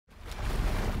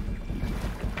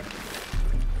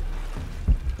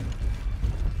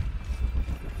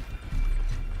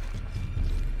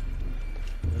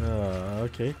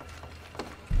Okay.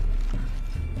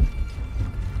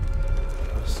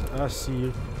 I see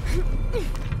you.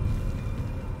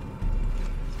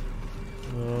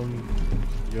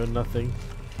 You're nothing.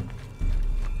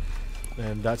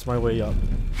 And that's my way up.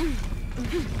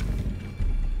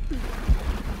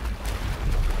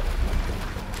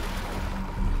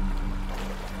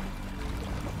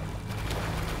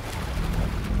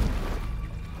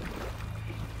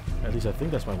 At least I think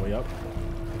that's my way up.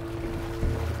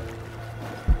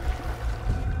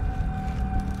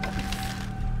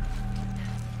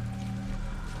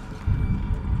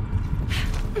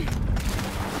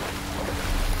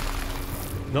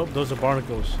 Nope, those are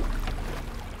barnacles.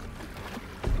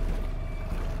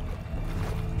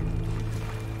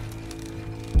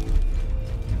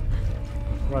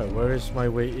 Right, where is my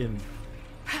way in?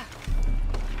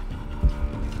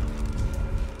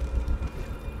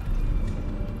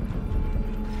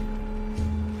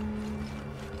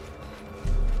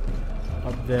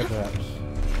 Up there, perhaps.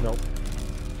 Nope.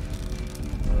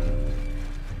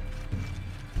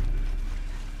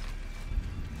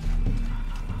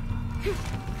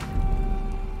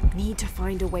 Need to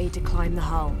find a way to climb the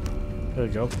hull. There we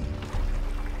go.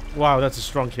 Wow, that's a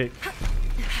strong kick.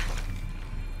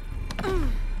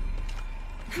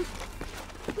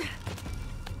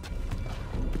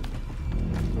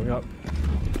 Going up.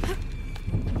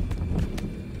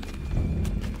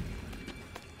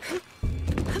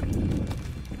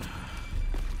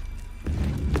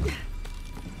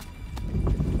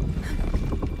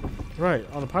 Right,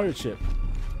 on a pirate ship.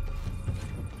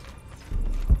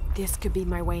 This could be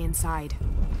my way inside.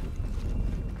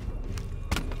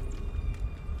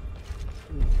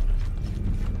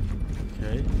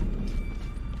 Okay.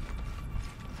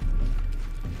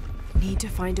 Need to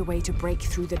find a way to break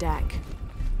through the deck.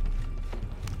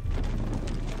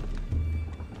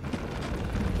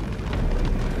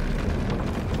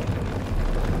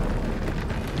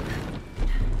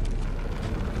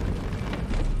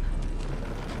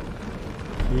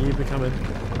 Keep it coming.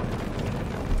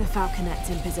 The falconet's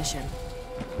in position.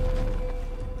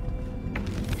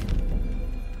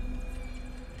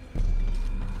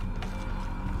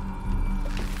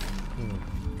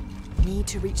 Need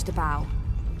to reach the bow.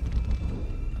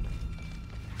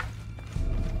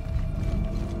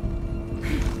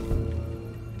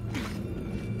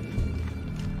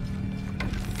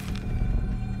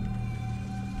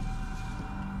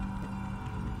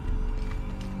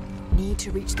 Need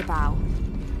to reach the bow.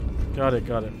 Got it,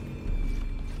 got it.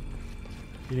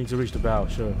 You need to reach the bow,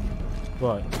 sure.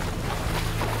 But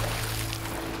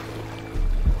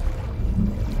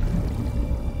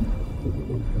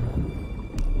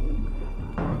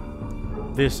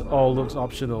this all looks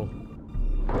optional.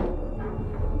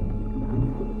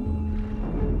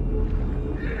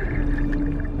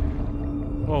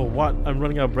 Oh, what? I'm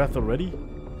running out of breath already?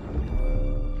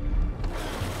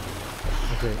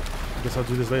 Okay, I guess I'll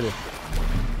do this later.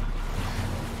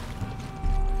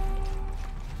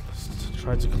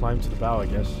 Try to climb to the bow, I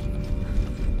guess.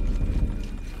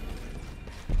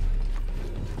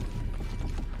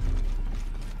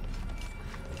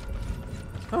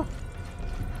 Oh.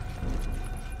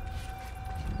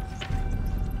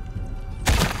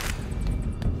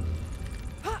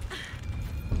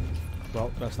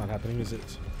 Well, that's not happening, is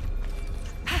it?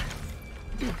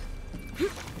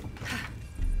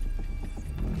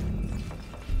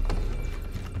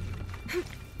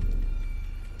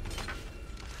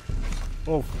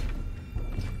 Oh.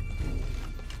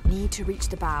 Need to reach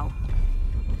the bow.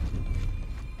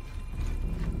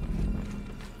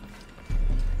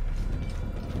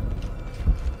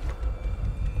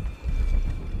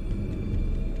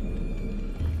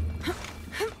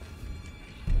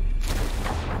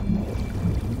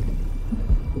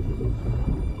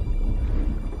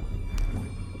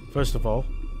 First of all,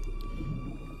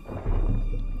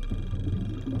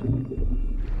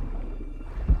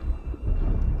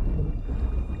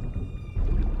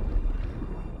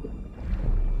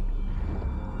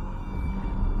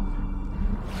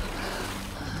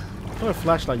 what a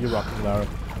flashlight you're rocking, Lara,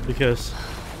 because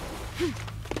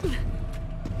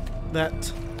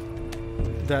that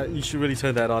you should really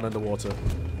turn that on in the water.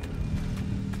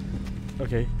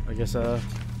 Okay, I guess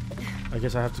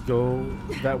I have to go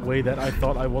that way that I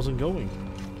thought I wasn't going.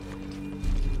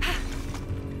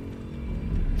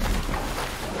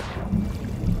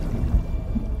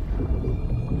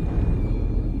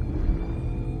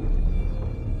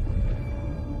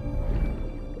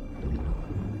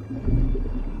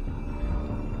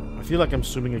 I feel like I'm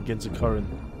swimming against a current.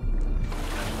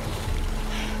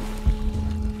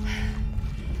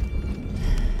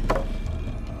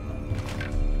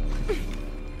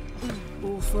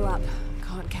 All full up.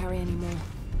 can't carry anymore.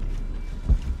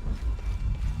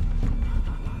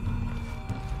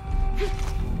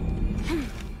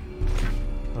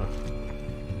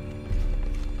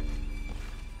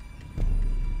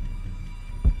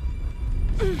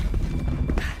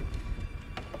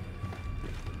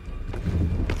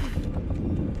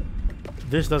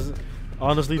 This doesn't...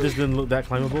 Honestly, this didn't look that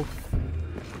climbable.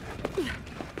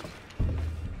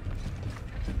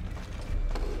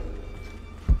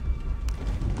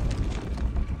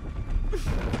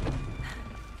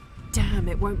 Damn,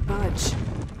 it won't budge.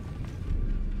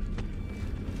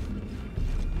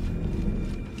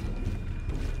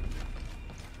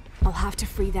 I'll have to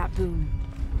free that boom.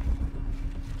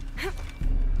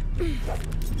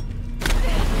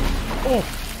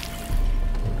 Oh!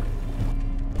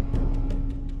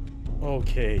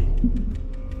 Okay.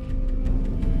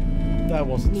 That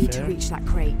wasn't Need fair. to reach that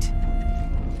crate.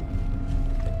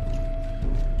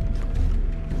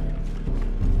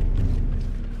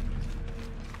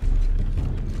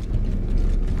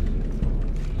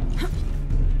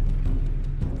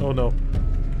 Oh no.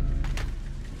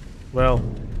 Well.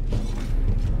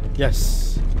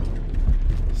 Yes.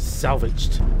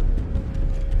 Salvaged.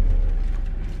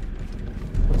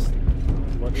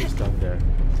 What is down there?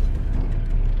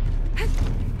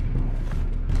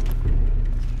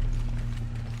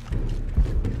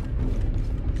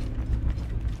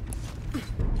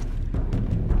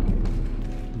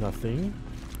 Nothing.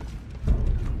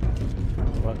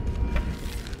 What?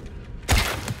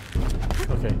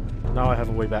 Okay, now I have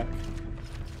a way back.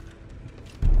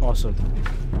 Awesome.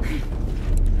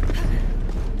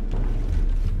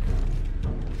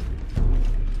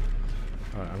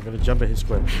 Alright, I'm gonna jump at his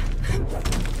square.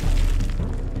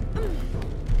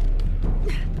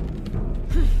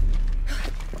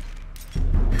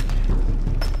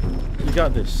 You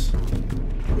got this.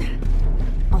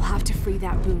 I'll have to free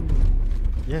that boom.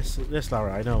 Yes, yes,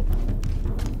 Lara, I know.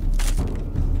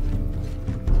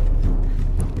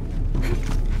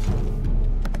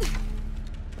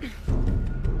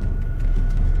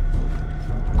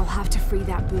 I'll have to free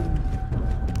that boom.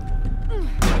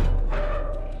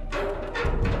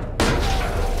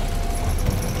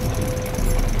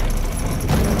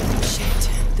 Shit,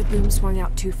 the boom swung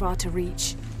out too far to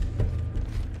reach.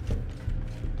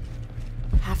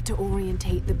 Have to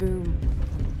orientate the boom.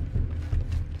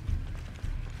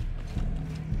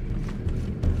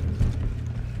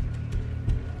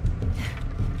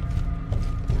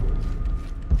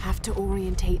 Have to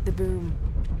orientate the boom.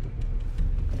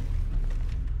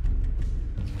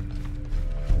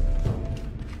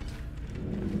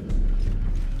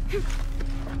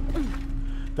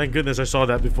 Thank goodness I saw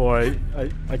that before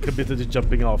I committed to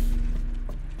jumping off.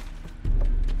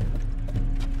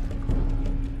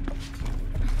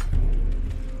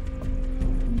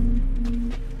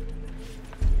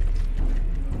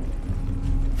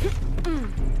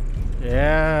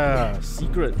 Yeah,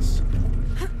 secrets.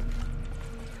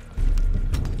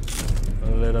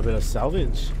 A little bit of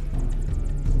salvage.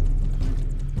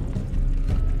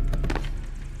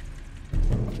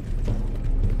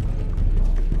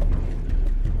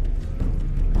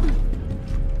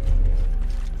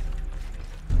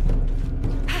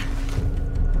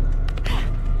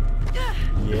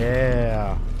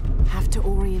 Yeah. Have to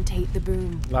orientate the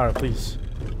boom. Lara, please.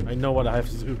 I know what I have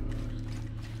to do.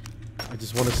 I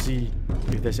just want to see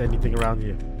if there's anything around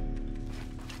here.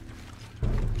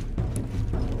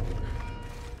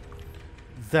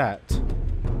 That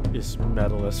is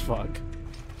metal as fuck.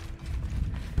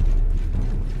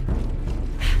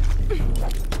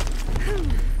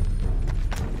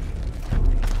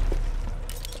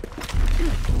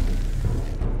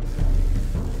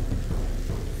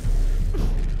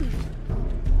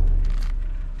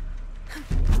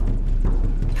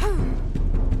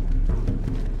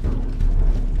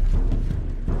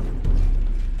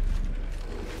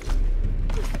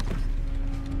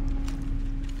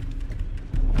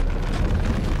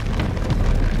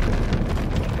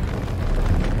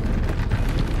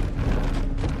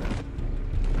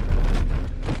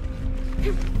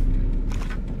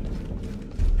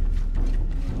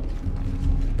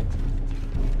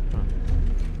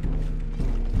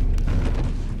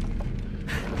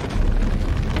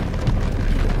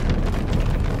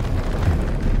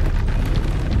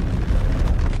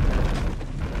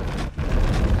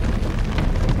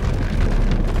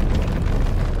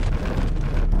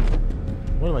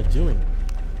 What am I doing?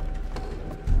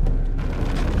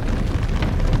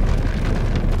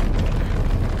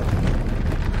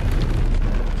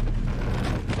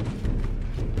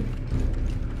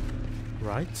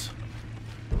 Right?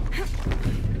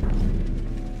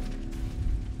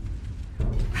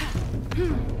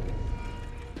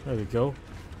 There we go.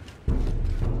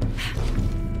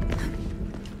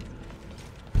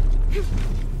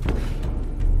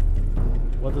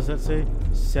 What does that say?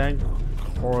 San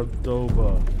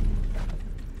Cordoba.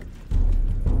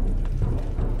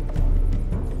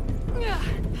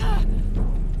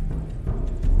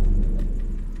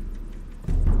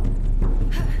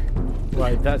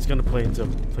 Right, that's gonna play into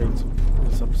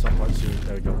some point soon.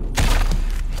 There we go.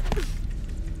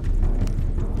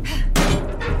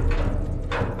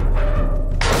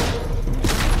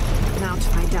 Now to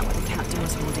find out what the captain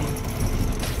was holding.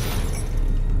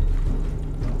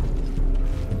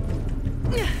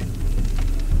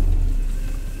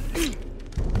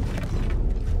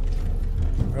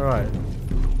 Alright.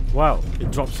 Wow, it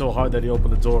dropped so hard that he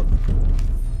opened the door.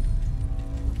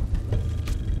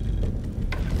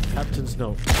 Captain's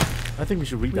note. I think we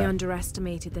should read We that.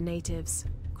 underestimated the natives.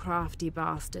 Crafty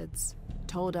bastards.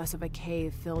 Told us of a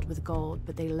cave filled with gold,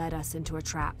 but they led us into a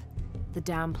trap. The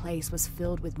damn place was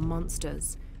filled with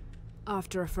monsters.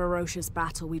 After a ferocious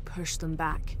battle, we pushed them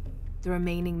back. The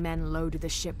remaining men loaded the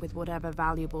ship with whatever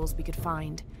valuables we could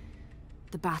find.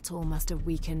 The battle must have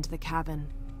weakened the cavern,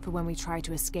 for when we tried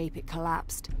to escape, it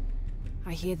collapsed.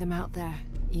 I hear them out there,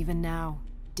 even now,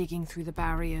 digging through the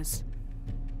barriers.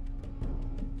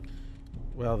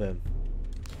 Well then.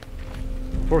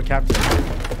 Poor captain. I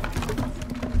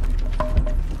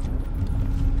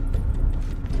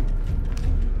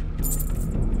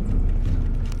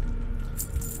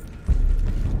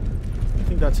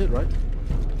think that's it, right?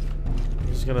 I'm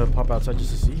just gonna pop outside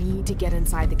just to see. Need to get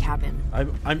inside the cabin.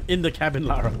 I'm in the cabin,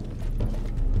 Lara.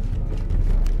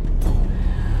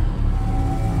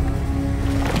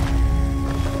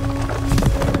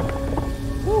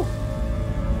 Woo!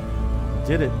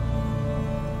 Did it.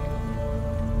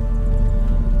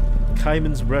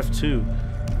 Cayman's Breath 2.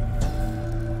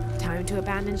 Time to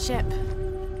abandon ship.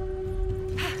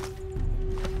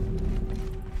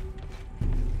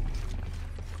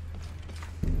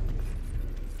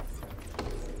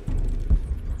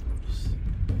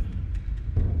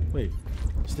 Wait,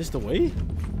 is this the way?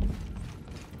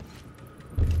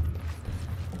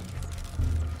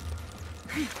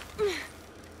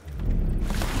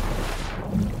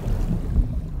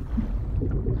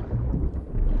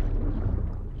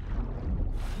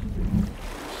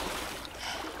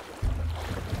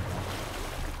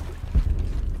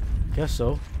 Guess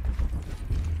so.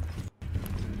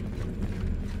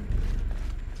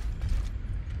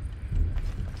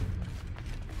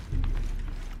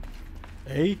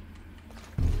 Eh?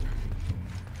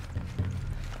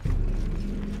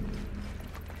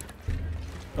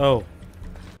 Oh.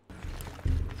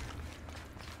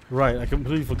 Right, I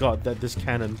completely forgot that this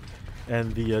cannon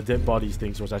and the dead bodies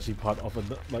things was actually part of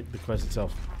like the quest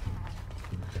itself.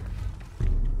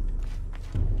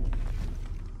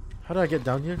 How do I get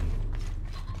down here?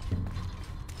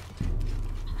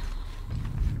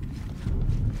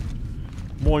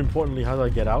 More importantly, how do I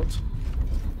get out?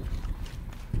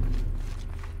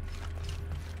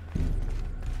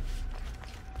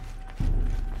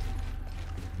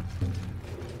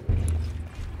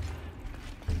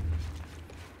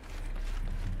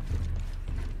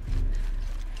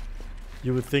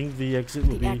 You would think the exit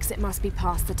would be... The exit must be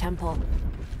past the temple.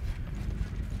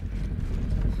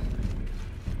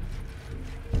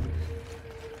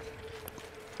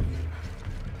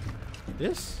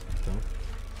 This? No.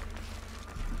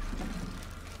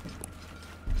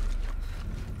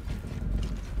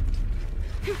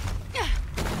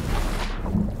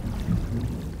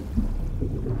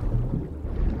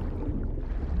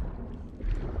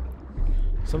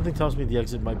 Something tells me the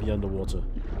exit might be underwater.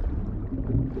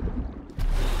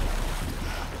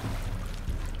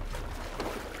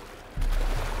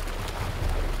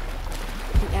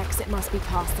 The exit must be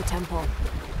past the temple.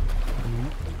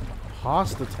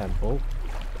 Past the temple?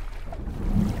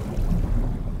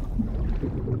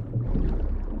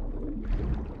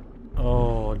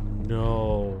 Oh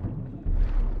no.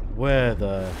 Where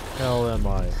the hell am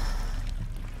I?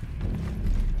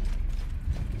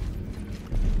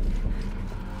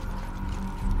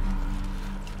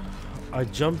 I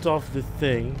jumped off the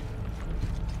thing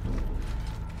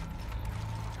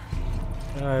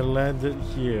and I landed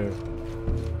here.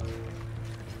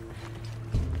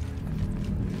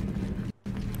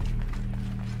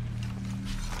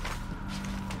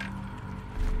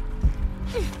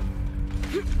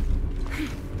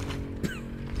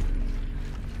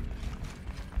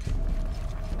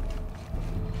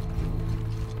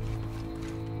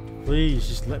 Please,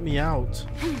 just let me out.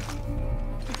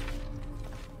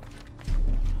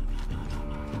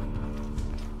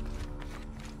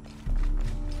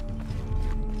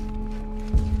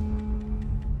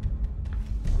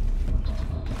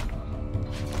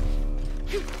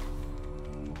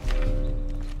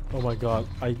 Oh my god,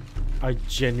 I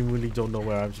genuinely don't know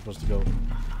where I'm supposed to go.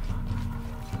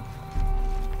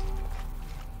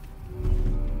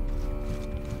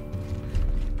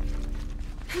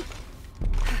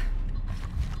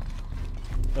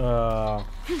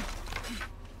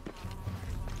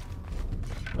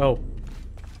 Oh.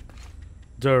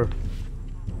 Durr.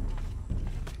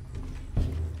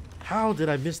 How did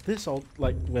I miss this all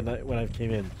like when I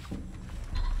came in?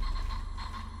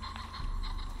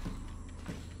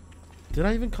 Did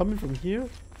I even come in from here?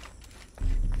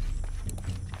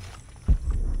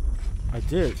 I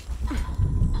did.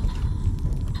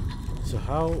 So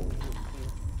how...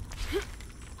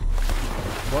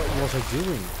 What was I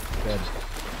doing then?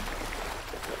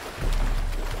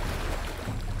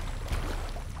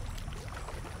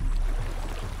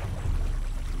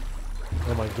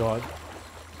 Oh my god.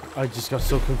 I just got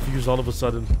so confused all of a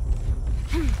sudden.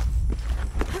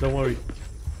 Don't worry.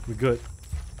 We're good.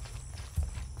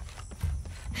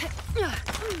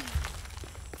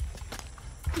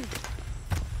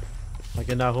 I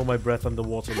can now hold my breath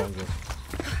underwater longer.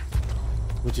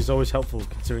 Which is always helpful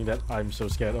considering that I'm so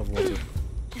scared of water.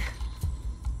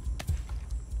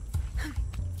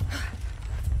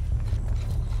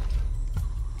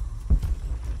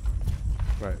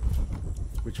 Right.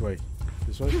 Which way?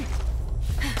 This way?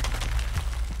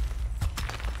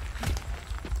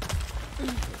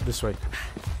 This way.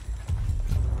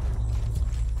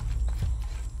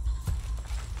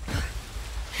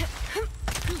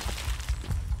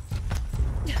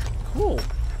 Cool.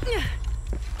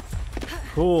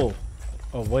 Cool.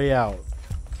 A way out.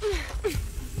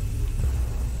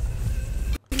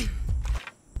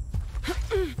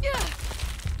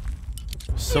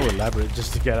 So elaborate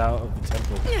just to get out of the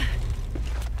temple.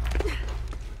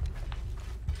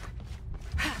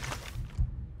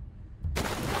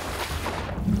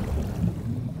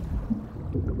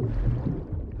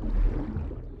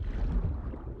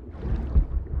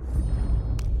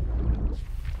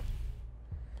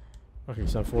 Okay,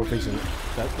 so I'm forward facing.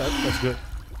 That's good.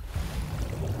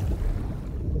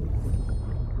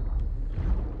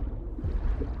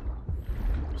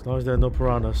 As long as there are no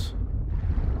piranhas.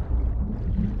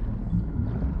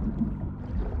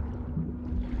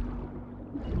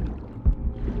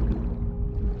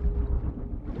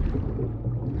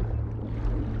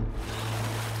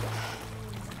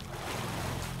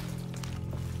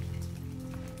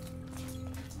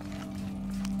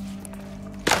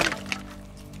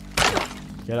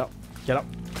 Get up. Get up.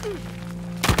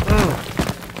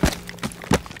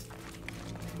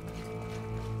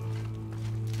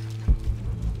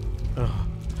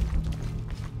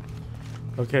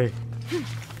 Okay.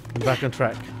 I'm back on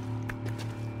track.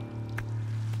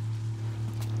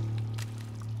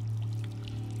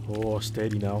 Oh,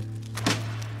 steady now.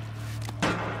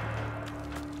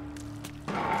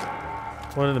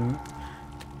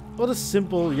 What a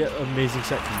simple yet amazing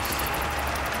set piece.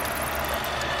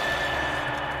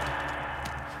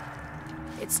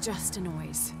 It's just a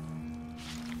noise.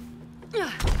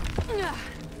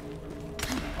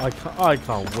 I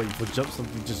can't wait for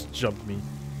something just jump me.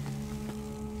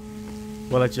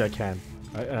 Well, actually, I can.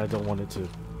 I don't want it to.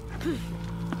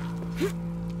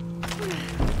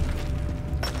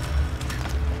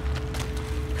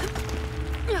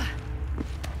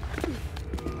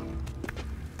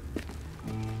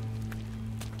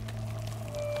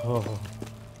 Oh.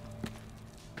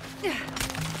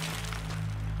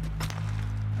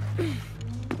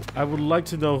 I would like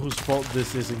to know whose fault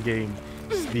this is in game.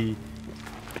 It's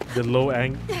the low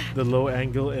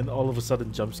angle and all of a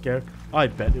sudden jump scare. I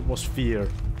bet it was fear.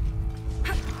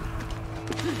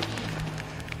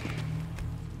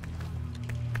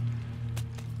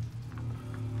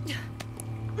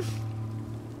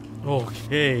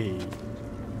 Okay.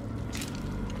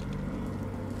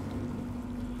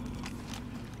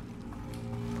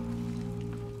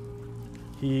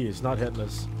 He is not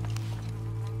headless.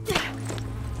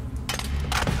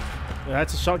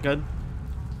 That's a shotgun.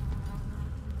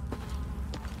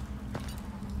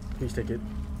 Please take it.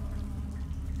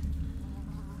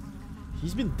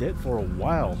 He's been dead for a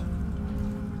while.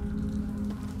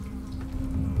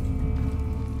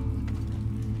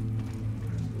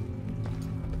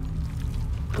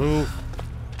 Move.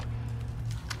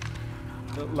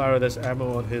 Lara, there's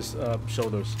ammo on his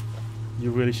shoulders.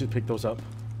 You really should pick those up.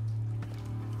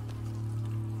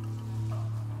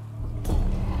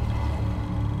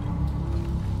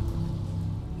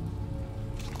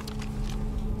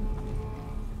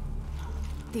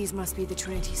 These must be the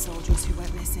Trinity soldiers who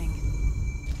went missing.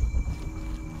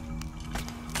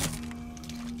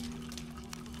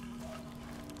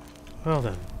 Well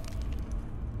then.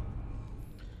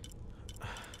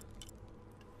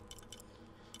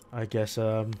 I guess,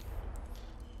 you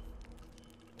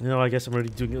know, I guess I'm already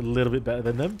doing a little bit better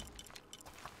than them.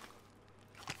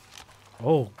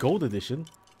 Oh, gold edition.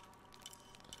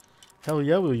 Hell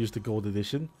yeah, we'll use the gold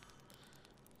edition.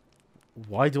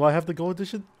 Why do I have the gold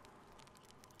edition?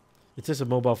 It says a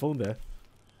mobile phone there.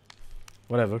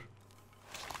 Whatever.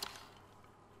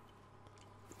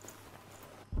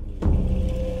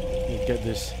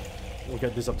 We'll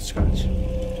get this up to scratch.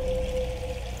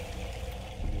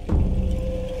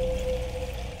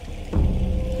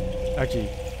 Actually,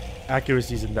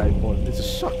 accuracy isn't that important. It's a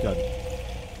shotgun.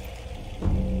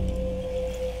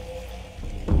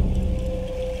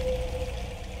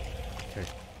 Okay.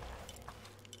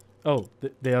 Oh,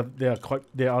 they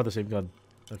are the same gun.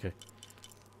 Okay.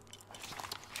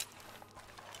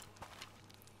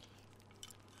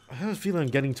 I have a feeling I'm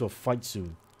getting to a fight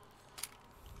soon.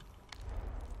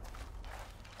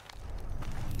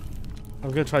 I'm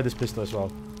gonna try this pistol as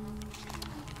well.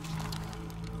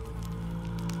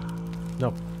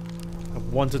 No. I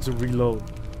wanted to reload.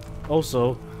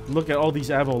 Also, look at all these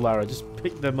ammo, Lara. Just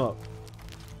pick them up.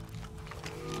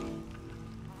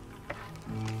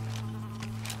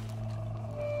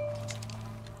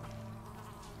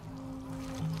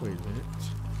 Wait a minute.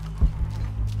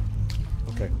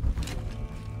 Okay.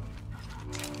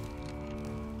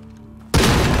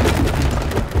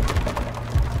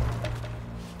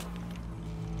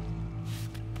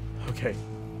 Okay.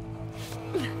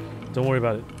 Don't worry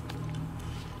about it.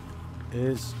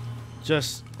 It's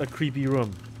just a creepy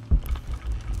room.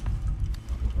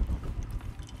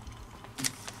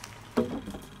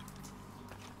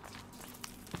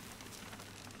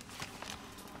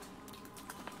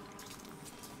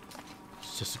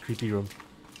 It's just a creepy room.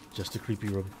 Just a creepy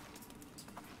room.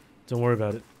 Don't worry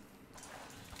about it.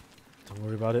 Don't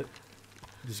worry about it.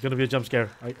 There's gonna be a jump scare.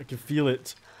 I can feel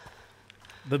it.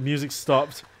 The music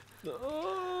stopped.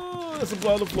 Oh, there's a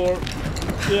blood on the floor.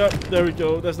 Yeah, there we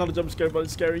go. That's not a jump scare, but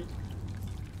it's scary.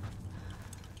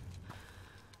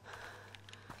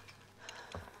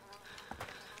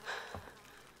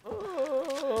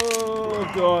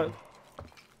 Oh, God.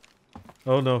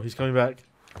 Oh, no. He's coming back.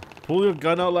 Pull your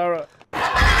gun out, Lara.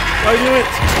 I knew it!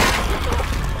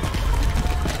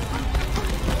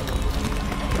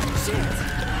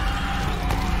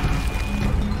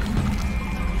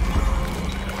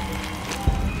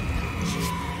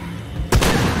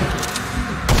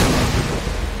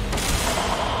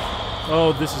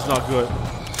 Oh, this is not good.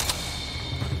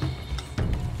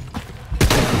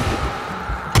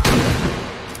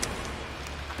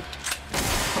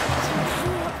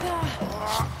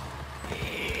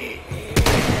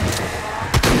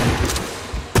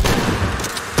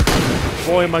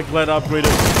 Boy, am I glad I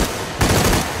upgraded.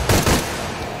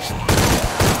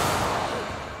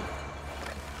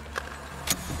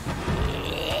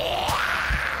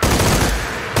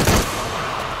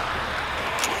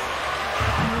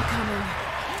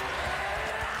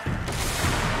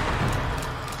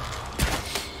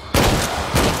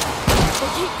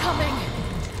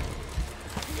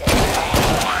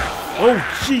 Oh,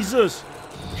 Jesus!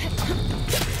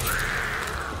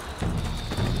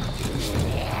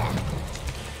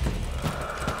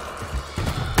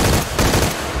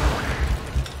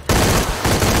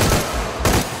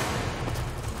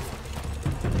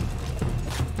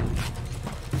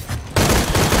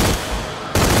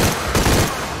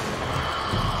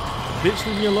 Bitch,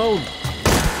 leave me alone.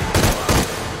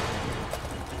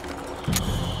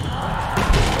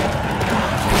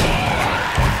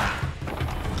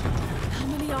 How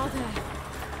many are there?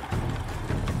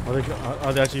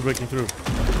 Are they actually breaking through?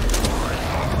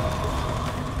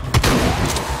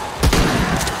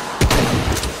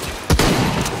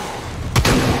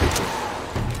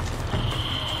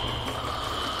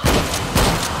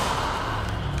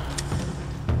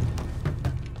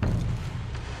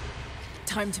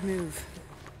 Time to move.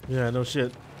 Yeah, no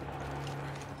shit.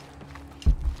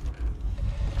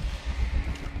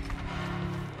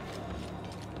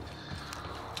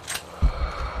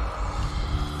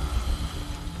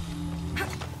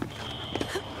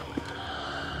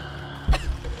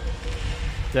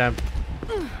 Damn.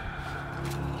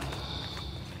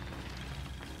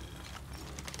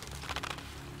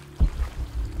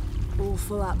 All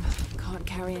full up. Can't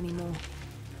carry any more.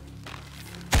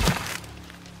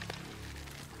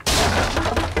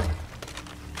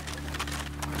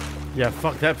 Yeah,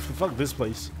 fuck that. Fuck this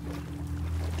place.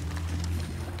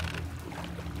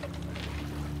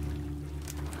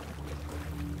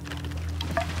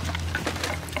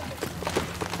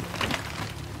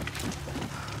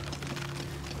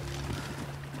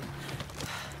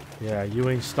 Yeah, you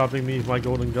ain't stopping me with my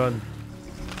golden gun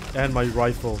and my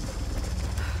rifle.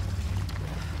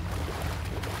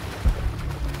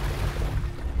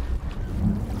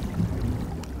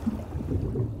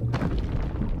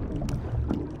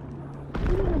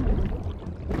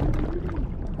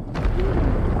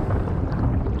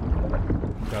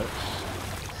 about it.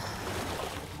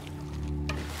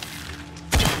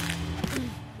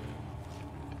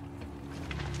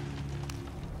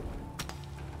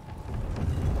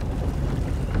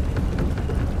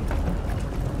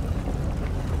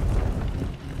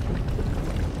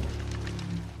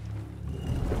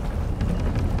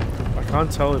 I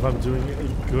can't tell if I'm doing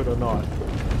it good or not.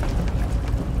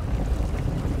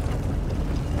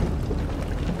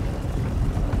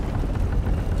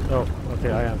 Oh,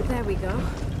 okay, I am. There we go.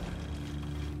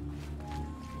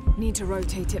 Need to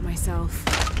rotate it myself.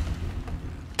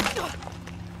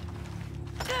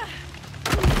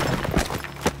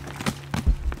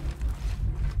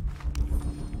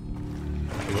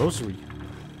 Rosary.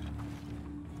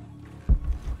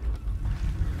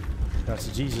 That's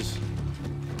Jesus.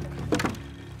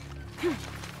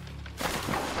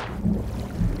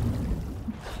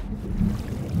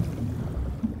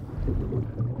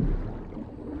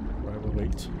 Right, we'll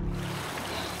wait.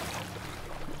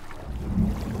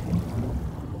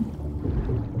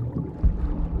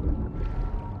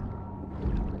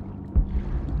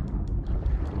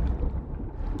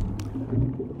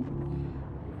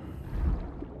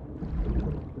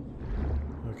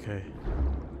 Okay.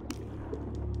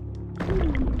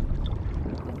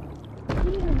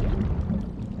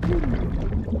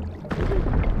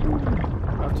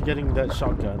 After getting that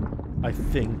shotgun, I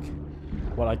think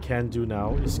what I can do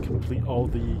now is complete all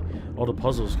the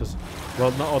puzzles, because,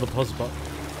 well, not all the puzzles, but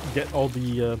get all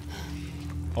the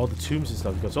tombs and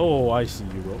stuff. Because, oh, I see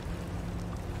you, bro.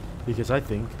 Because I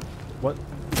think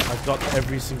I've got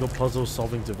every single puzzle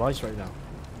solving device right now.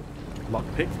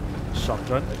 Lockpick,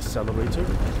 shotgun, accelerator.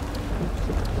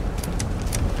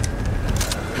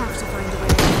 Have to find a way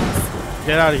out.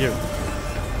 Get out of here.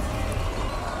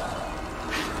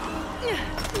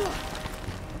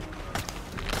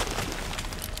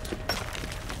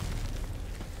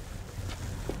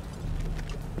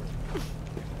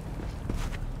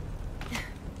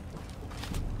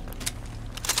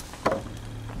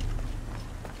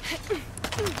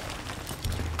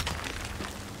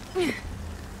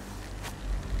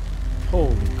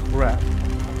 Holy crap.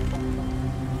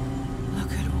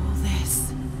 Look at all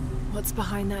this. What's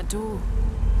behind that door?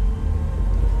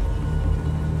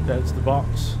 That's the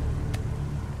box.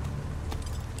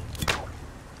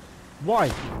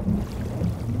 Why?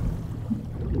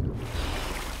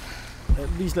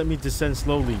 At least let me descend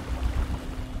slowly.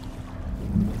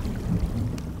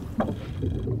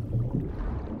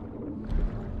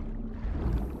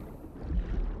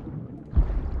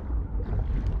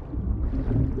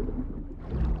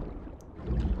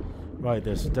 Right,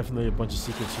 there's definitely a bunch of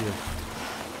secrets here.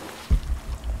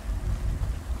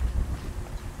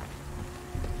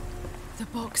 The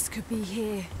box could be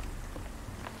here.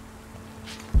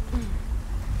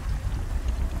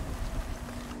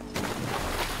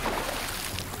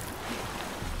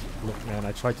 Look, man,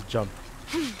 I tried to jump.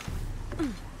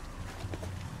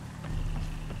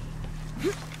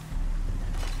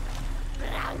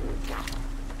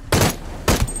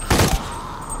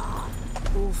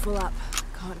 All full up.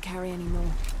 Can't carry any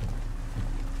more.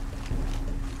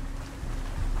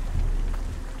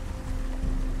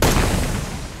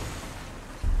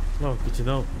 Oh, good to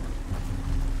know.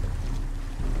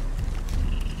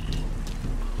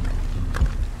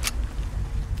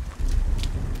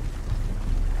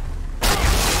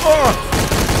 Oh!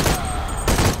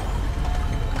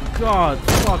 God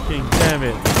fucking damn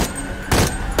it.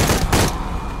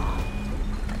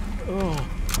 Oh.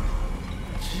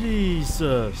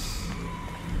 Jesus.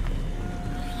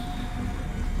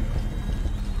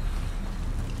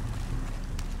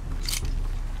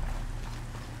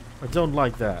 I don't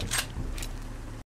like that.